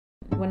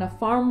When a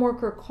farm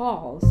worker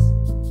calls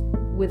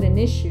with an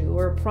issue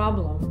or a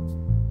problem,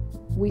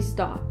 we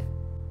stop,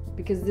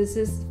 because this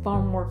is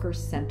farm worker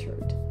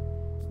centered.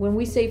 When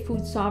we say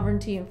food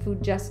sovereignty and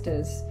food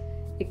justice,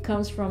 it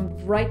comes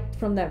right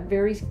from that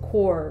very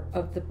core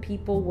of the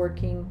people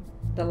working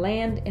the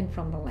land and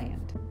from the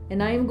land.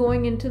 And I am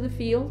going into the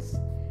fields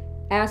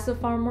as a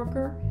farm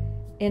worker,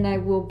 and I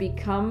will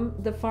become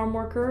the farm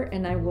worker,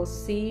 and I will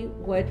see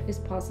what is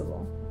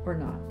possible or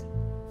not.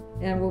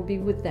 And I will be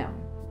with them.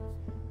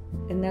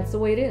 And that's the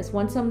way it is.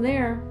 Once I'm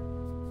there,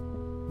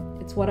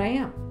 it's what I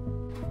am.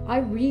 I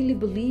really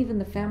believe in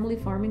the family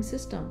farming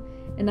system.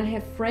 And I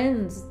have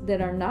friends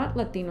that are not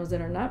Latinos,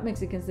 that are not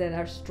Mexicans, that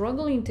are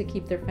struggling to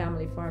keep their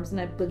family farms. And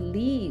I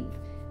believe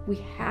we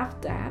have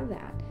to have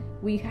that.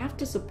 We have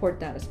to support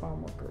that as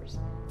farm workers.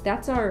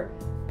 That's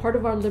part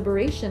of our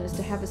liberation, is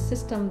to have a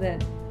system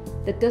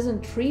that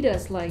doesn't treat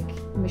us like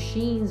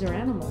machines or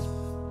animals.